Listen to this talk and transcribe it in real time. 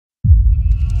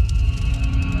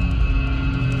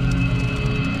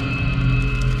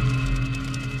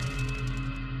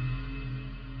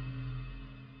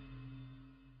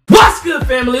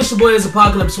family, it's your boy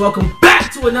IzApxcalypse. Welcome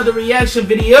back to another reaction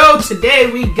video.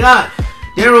 Today we got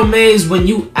Darryl Mays when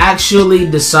you actually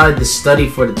decide to study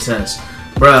for the test.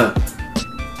 Bruh.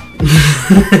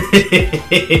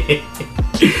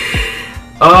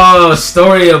 Oh,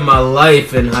 story of my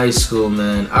life in high school,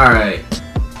 man. Alright.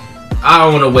 I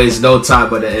don't want to waste no time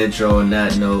but the intro on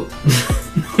that note.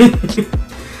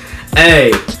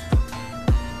 Hey.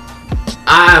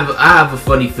 I have a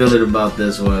funny feeling about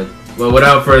this one. But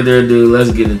without further ado,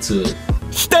 let's get into it.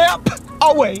 Step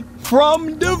away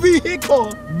from the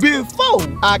vehicle before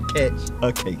I catch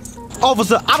a case.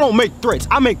 Officer, I don't make threats,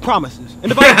 I make promises.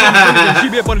 And if I promise, she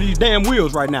be up under these damn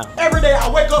wheels right now. Every day I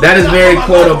wake up. That is very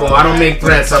quotable. I don't make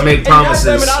threats, I make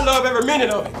promises. And I love every minute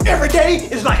of it. Every day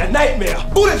is like a nightmare.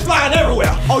 Bullets flying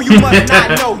everywhere. Oh, you must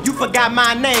not know. You forgot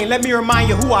my name. Let me remind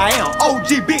you who I am.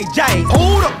 OG Big James.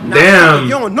 Hold up. Damn.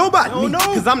 You don't know about me,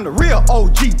 because I'm the real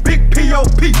OG Big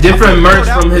P.O.P. Different merch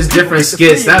from his different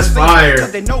skits. That's fire.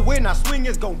 They know when I swing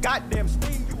is gonna goddamn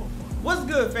sting you. What's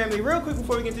good, family? Real quick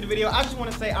before we get into the video, I just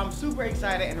want to say I'm super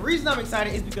excited, and the reason I'm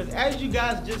excited is because as you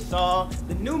guys just saw,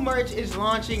 the new merch is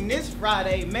launching this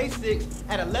Friday, May 6th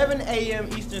at 11 a.m.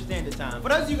 Eastern Standard Time. For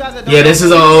those of you guys that don't know, this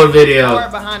is an old video.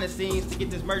 Behind the scenes to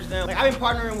get this merch done. Like, I've been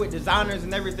partnering with designers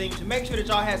and everything to make sure that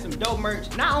y'all have some dope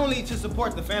merch, not only to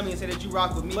support the family and say that you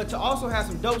rock with me, but to also have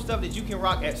some dope stuff that you can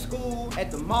rock at school, at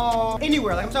the mall,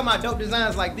 anywhere. Like, I'm talking about dope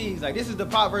designs like these. Like, this is the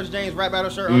Pop vs. James rap battle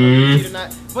shirt. I don't know if you see it or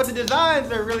not, but the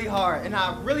designs are really hard. And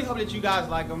I really hope that you guys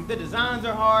like them. The designs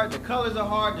are hard, the colors are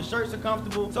hard, the shirts are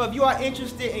comfortable. So if you are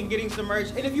interested in getting some merch,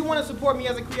 and if you want to support me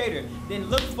as a creator, then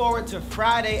look forward to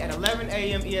Friday at 11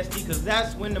 a.m. EST, because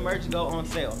that's when the merch go on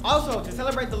sale. Also, to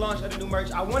celebrate the launch of the new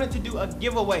merch, I wanted to do a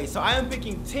giveaway. So I am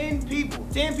picking 10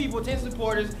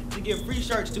 supporters to give free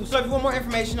shirts to. So if you want more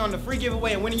information on the free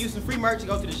giveaway and winning you some free merch,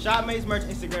 go to the Shop Maze Merch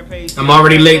Instagram page. I'm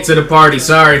already late to the party,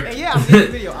 sorry. And yeah, I'll see you in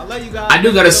the video. I love you guys. I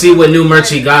do gotta see what new merch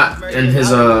he got in his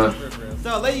So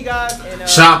I love you guys and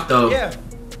shop though. Yeah,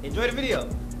 enjoy the video.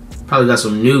 Probably got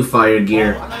some new fire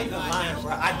gear. I'm not even lying,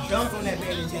 bro. I dunked on that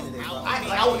man in gym today, bro.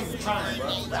 I wasn't even trying, bro.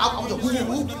 Like, I was a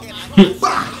whoop.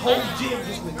 Whole gym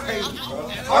just went crazy, bro.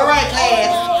 All right, class,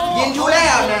 getting too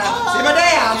loud now. Simmer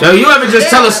down. Yo, you ever just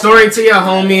tell a story to your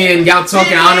homie and y'all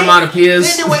talking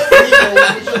onomatopoeias?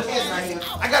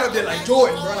 I got up there like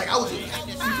Jordan, bro. Like I was just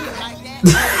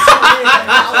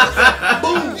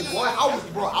boom, boy. I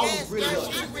was really up.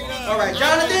 All right,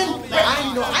 Jonathan. Like, I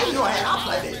didn't know I had ops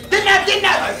like that. Didn't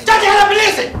I? Shut the hell up and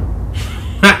listen.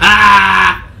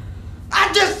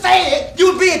 I just said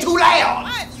you was being too loud.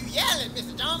 Why are you yelling,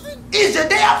 Mr. Johnson? Is you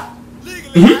deaf?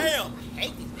 Legally, I am.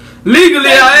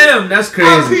 Legally, I am. That's crazy.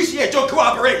 I appreciate your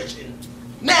cooperation.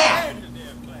 Now,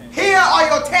 here are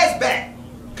your tests back.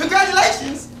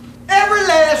 Congratulations. Every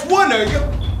last one of you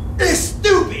is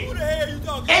stupid. Who the hell you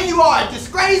talking? And you are a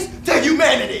disgrace to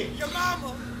humanity. Your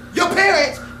mama. Your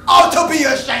parents ought to be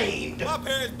ashamed. My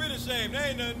parents been ashamed. They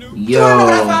ain't nothing new. Yo.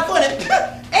 That's why funny.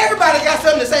 Everybody got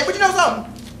something to say, but you know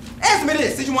something? Answer me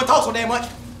this, since you want to talk so damn much.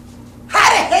 How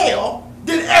the hell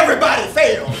did everybody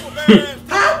fail?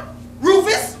 Huh?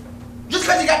 Rufus? Just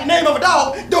because you got the name of a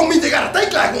dog, don't mean they gotta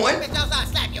think like one.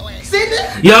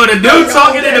 Sydney? Yo, the dude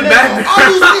talking in the background. Are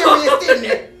you serious,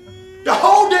 Sydney? The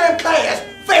whole damn class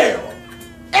failed.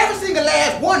 Every single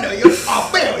last one of you are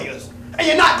failures. And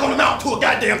you're not gonna amount to a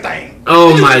goddamn thing.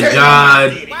 Oh my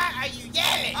God. Why are you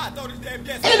yelling?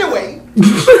 Anyway,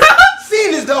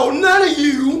 seeing as though none of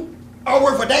you are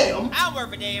worth a damn. I'm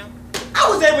worth a damn. I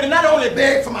was able to not only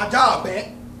beg for my job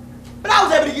back, but I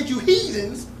was able to get you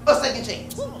heathens a second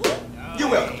chance. You're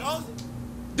welcome.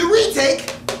 The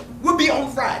retake will be on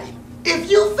Friday.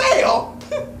 If you fail,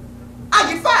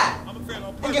 I get fired.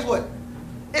 And guess what?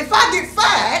 If I get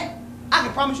fired, I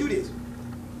can promise you this.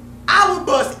 I will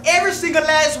bust every single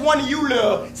last one of you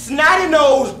little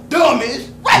snotty-nosed dummies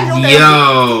right in your damn.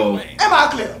 Yo. Am I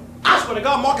clear? I swear to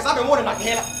God, Marcus, I've been wanting to knock your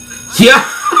head out. Yeah.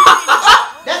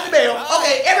 That's the bell.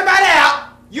 Okay, everybody out.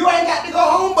 You ain't got to go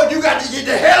home, but you got to get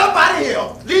the hell up out of here.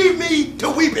 Leave me to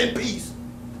weep in peace.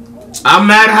 I'm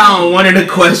mad how on one of the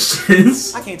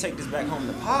questions I can't take this back home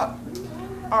to Pop.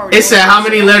 it said how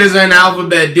many letters are in the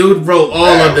alphabet. Dude wrote all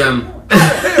of them.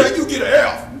 Hell, you get an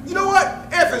F. You know what?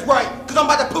 F is right, because I'm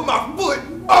about to put my foot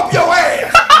up your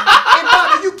ass. And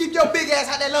Bobby, you keep your big ass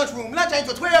out that lunchroom. Lunch ain't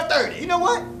till 12:30. You know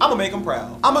what? I'm going to make them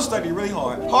proud. I'm going to study really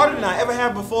hard. Harder than I ever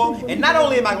have before. And not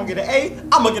only am I going to get an A,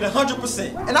 I'm going to get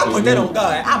 100%. And I put that on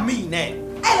God. I mean that.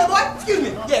 Hey, little boy, excuse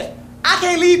me. Yes, I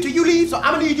can't leave till you leave, so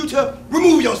I'm going to need you to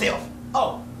remove yourself.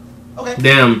 Oh, okay.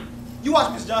 Damn. You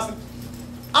watch, Mr. Johnson.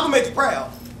 I'm going to make you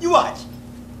proud. You watch.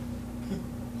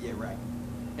 Yeah, right.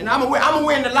 And I'm gonna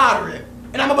win the lottery.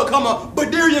 And I'm gonna become a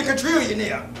badillion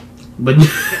quadrillionaire. But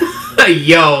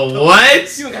yo,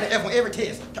 what? You ain't got an F on every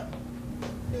test.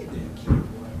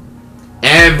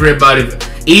 Everybody.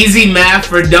 Easy math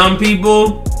for dumb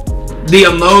people. The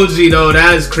emoji though,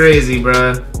 that's crazy,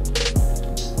 bruh.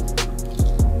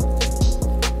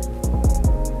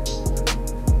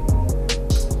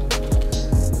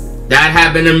 That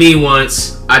happened to me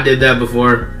once. I did that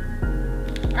before.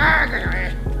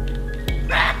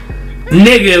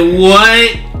 Nigga,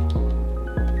 what?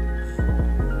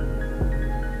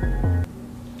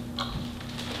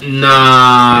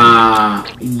 Nah.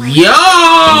 Yo!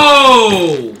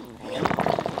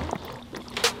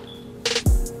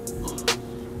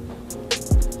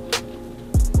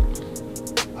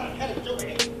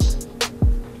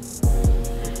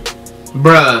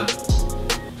 Bruh.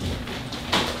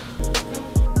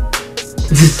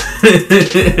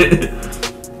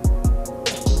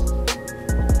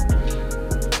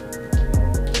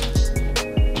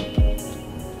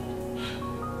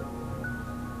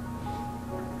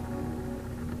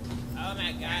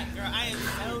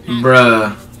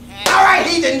 Bruh. Alright,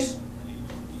 heathens.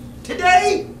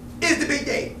 Today is the big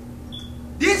day.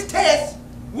 This test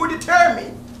will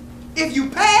determine if you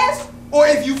pass or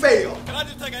if you fail. Can I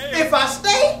just take a head? If I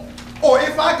stay or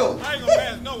if I go. I ain't gonna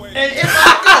pass no way. And if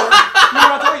I go, you know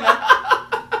what I'm talking about?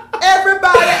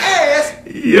 Everybody ass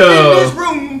Yo. in this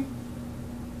room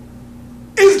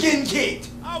is getting kicked.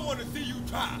 I want to see you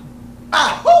try. I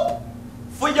hope,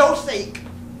 for your sake,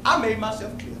 I made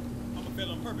myself clear. I'm gonna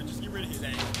fail on purpose. Just get rid of his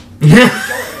ass. I'm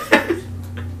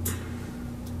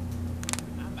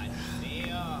about to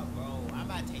fail, bro. I'm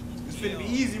about to take these. It's finna be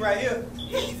easy right here.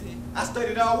 Easy. I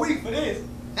studied all week for this.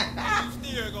 You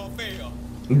still gonna fail.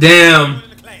 Damn. Go to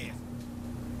the class.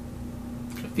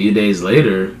 A few days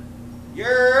later.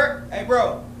 Hey,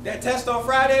 bro, that test on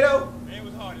Friday, though? Man, it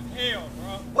was hard as hell,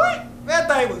 bro. What? That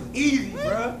thing was easy,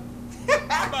 bro.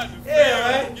 I'm about to fail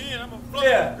Yeah, man. again. I'm gonna flunk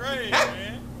Yeah. the grade,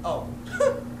 man. Oh.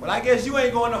 Well, I guess you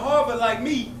ain't going to Harvard like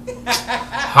me.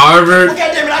 Harvard. Well,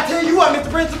 goddammit, I tell you what,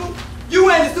 Mr. Principal. You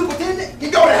ain't the superintendent.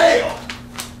 You go to hell.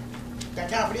 Got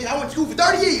time for this. I went to school for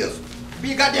 30 years.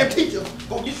 Be a goddamn teacher.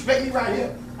 Go disrespect me right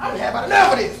here. I done had about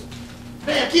enough of this.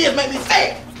 Damn kids make me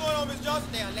sad. What's going on, Miss Johnson?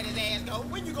 Damn, let his ass go.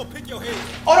 When you gonna pick your head?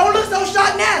 Oh, don't look so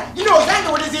shot now. You know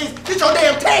exactly what this is. This your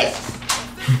damn test.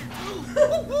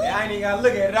 Yeah, I ain't even gotta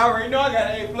look at it. I already know I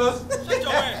got an A+. Shut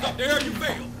your ass up. There you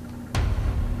fail.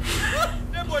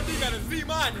 That boy D got a Z-.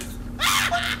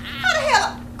 How the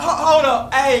hell? Hold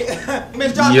up. Hey,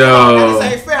 Miss Johnson, Yo.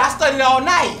 this ain't fair. I studied all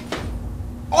night.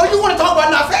 Oh, you want to talk about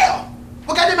not fair?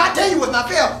 Well, goddamn, I tell you what's not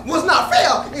fair. What's not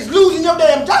fair is losing your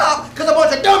damn job because a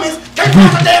bunch of dummies can't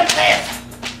pass a damn test.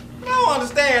 I don't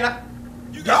understand.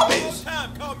 You got Dummies. no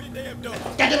time. Call me damn dumb.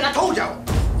 Goddamn, I told y'all.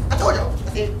 I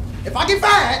said, if I get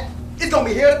fired, it's going to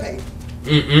be here to pay.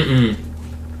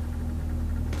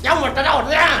 Y'all want to know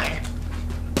the line.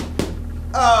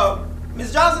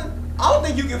 Miss Johnson, I don't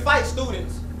think you can fight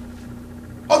students.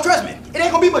 Oh, trust me, it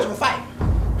ain't gonna be much of a fight.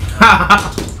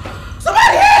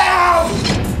 Somebody help!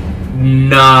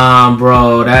 Nah,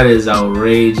 bro, that is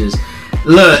outrageous.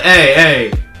 Look,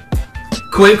 hey,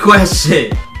 quick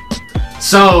question.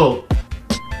 So,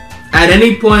 at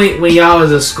any point when y'all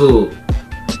was in school,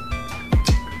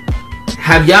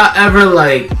 have y'all ever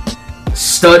like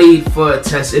studied for a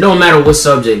test? It don't matter what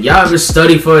subject. Y'all ever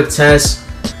studied for a test?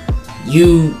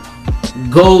 You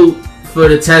go for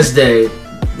the test day,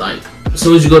 like as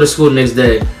soon as you go to school the next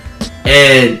day,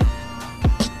 and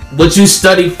what you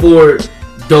studied for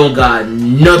don't got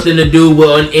nothing to do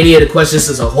with any of the questions.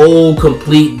 It's a whole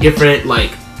complete different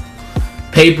like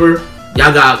paper.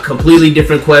 Y'all got completely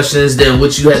different questions than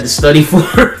what you had to study for.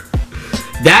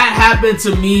 That happened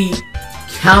to me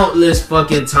countless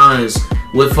fucking times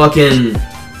with fucking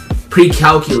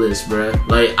pre-calculus, bruh.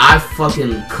 Like I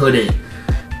fucking couldn't.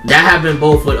 That happened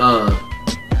both with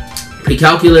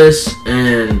pre-calculus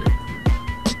and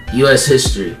U.S.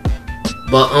 history.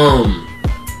 But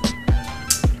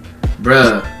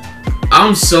bruh,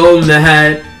 I'm so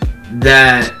mad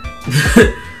that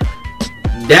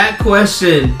that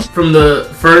question from the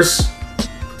first,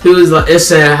 he was like, it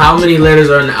said how many letters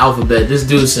are in the alphabet. This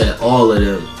dude said all of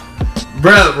them.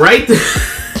 Bruh, write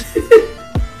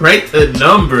the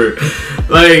number.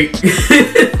 Like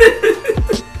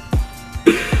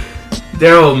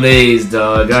Darryl Mays,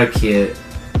 dog. I can't.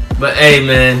 But hey,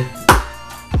 man,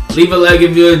 leave a like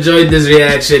if you enjoyed this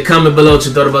reaction. Comment below what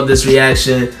you thought about this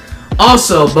reaction.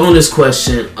 Also, bonus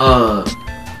question.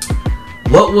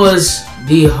 What was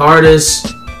the hardest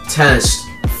test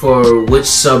for which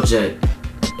subject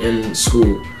in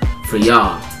school for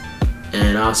y'all?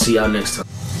 And I'll see y'all next time.